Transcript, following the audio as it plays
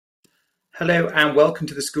Hello and welcome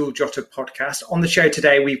to the School Jotter podcast. On the show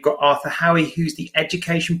today, we've got Arthur Howie, who's the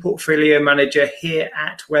Education Portfolio Manager here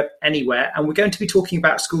at Web Anywhere, and we're going to be talking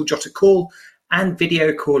about School Jotter Call and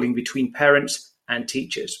video calling between parents and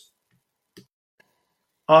teachers.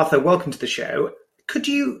 Arthur, welcome to the show. Could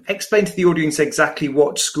you explain to the audience exactly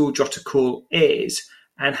what School Jotter Call is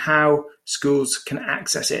and how schools can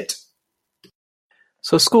access it?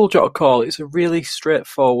 So School Jotter Call is a really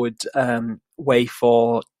straightforward way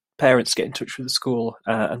for parents to get in touch with the school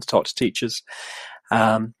and to talk to teachers.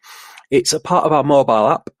 It's a part of our mobile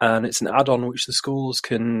app, and it's an add-on which the schools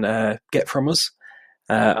can get from us.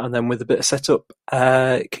 And then with a bit of setup,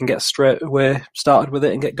 can get straight away started with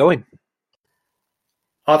it and get going.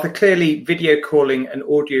 Arthur, clearly video calling and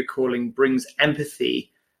audio calling brings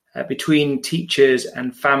empathy between teachers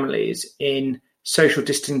and families in social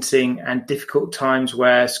distancing and difficult times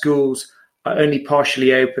where schools are only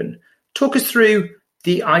partially open. Talk us through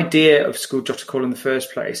the idea of School Jotter Call in the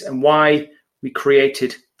first place and why we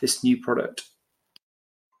created this new product.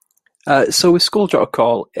 So with School Jotter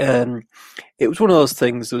Call, it was one of those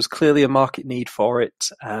things, there was clearly a market need for it.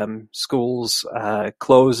 Schools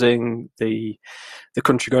closing, the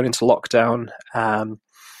country going into lockdown.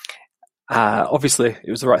 Obviously, it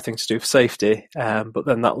was the right thing to do for safety, but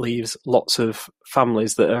then that leaves lots of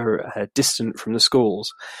families that are distant from the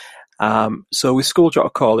schools. So with School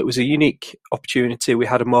Jotter Call, it was a unique opportunity. We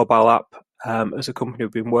had a mobile app. As a company,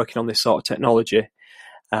 we've been working on this sort of technology.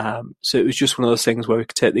 So it was just one of those things where we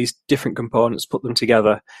could take these different components, put them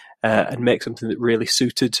together, and make something that really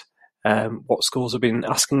suited what schools have been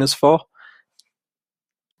asking us for.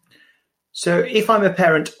 So if I'm a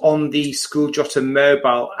parent on the School Jotter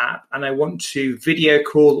mobile app and I want to video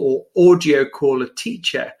call or audio call a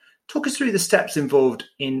teacher, talk us through the steps involved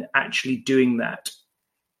in actually doing that.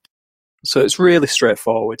 So it's really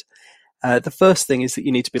straightforward. The first thing is that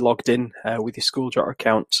you need to be logged in with your School Jotter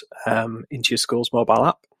account into your school's mobile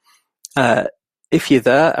app. If you're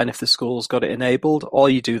there and if the school's got it enabled, all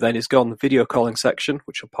you do then is go on the video calling section,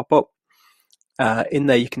 which will pop up. In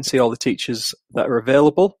there you can see all the teachers that are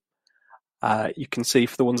available. You can see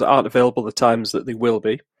for the ones that aren't available the times that they will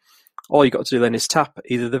be. All you've got to do then is tap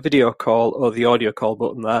either the video call or the audio call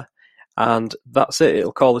button there, and that's it.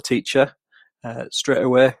 It'll call the teacher straight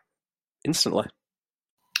away, instantly.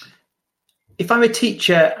 If I'm a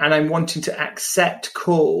teacher and I'm wanting to accept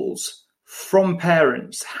calls from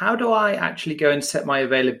parents, how do I actually go and set my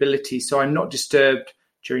availability so I'm not disturbed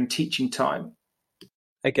during teaching time?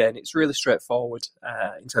 Again, it's really straightforward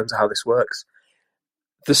in terms of how this works.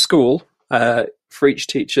 The school, for each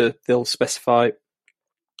teacher, they'll specify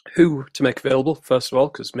who to make available, first of all,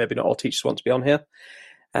 because maybe not all teachers want to be on here.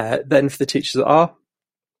 Then for the teachers that are,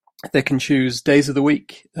 they can choose days of the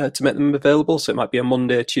week to make them available. So it might be a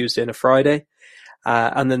Monday, a Tuesday, and a Friday.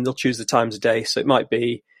 And then they'll choose the times of day. So it might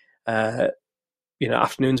be,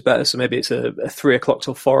 afternoon's better. So maybe it's a 3 o'clock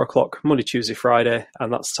till 4 o'clock, Monday, Tuesday, Friday,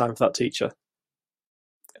 and that's the time for that teacher.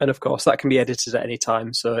 And of course, that can be edited at any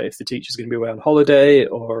time. So if the teacher's going to be away on holiday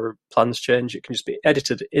or plans change, it can just be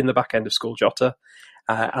edited in the back end of School Jotter.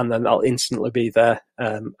 And then that'll instantly be there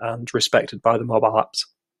and respected by the mobile apps.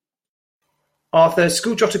 Arthur,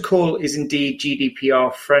 School Jotter Call is indeed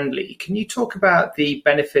GDPR friendly. Can you talk about the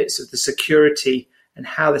benefits of the security and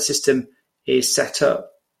how the system is set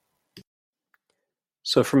up?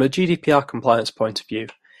 So from a GDPR compliance point of view,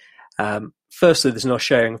 firstly, there's no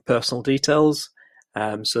sharing of personal details.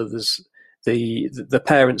 So there's the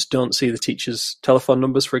parents don't see the teacher's telephone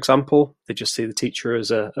numbers, for example. They just see the teacher as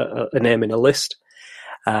a name in a list.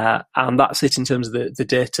 And that's it in terms of the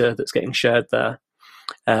data that's getting shared there.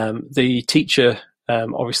 The teacher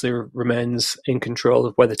obviously remains in control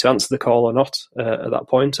of whether to answer the call or not at that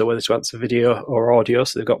point, or whether to answer video or audio,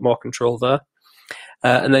 so they've got more control there.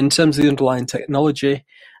 And then in terms of the underlying technology,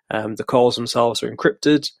 the calls themselves are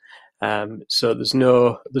encrypted, so there's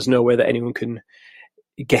no way that anyone can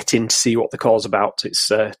get in to see what the call's about. It's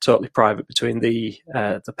totally private between the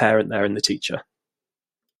parent there and the teacher.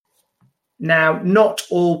 Now, not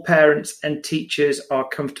all parents and teachers are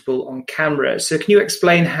comfortable on camera. So can you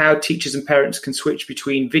explain how teachers and parents can switch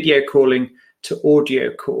between video calling to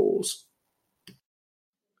audio calls?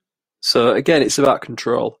 So again, it's about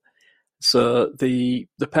control. So the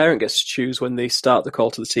parent gets to choose when they start the call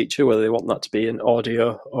to the teacher, whether they want that to be an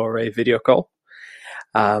audio or a video call.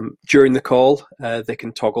 During the call, they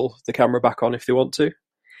can toggle the camera back on if they want to.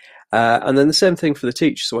 And then the same thing for the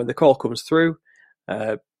teacher. So when the call comes through,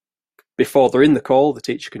 before they're in the call, the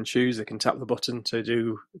teacher can choose. They can tap the button to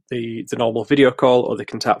do the normal video call, or they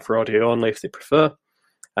can tap for audio only if they prefer.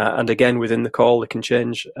 And again, within the call, they can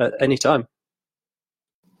change at any time.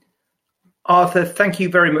 Arthur, thank you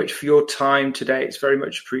very much for your time today. It's very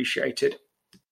much appreciated.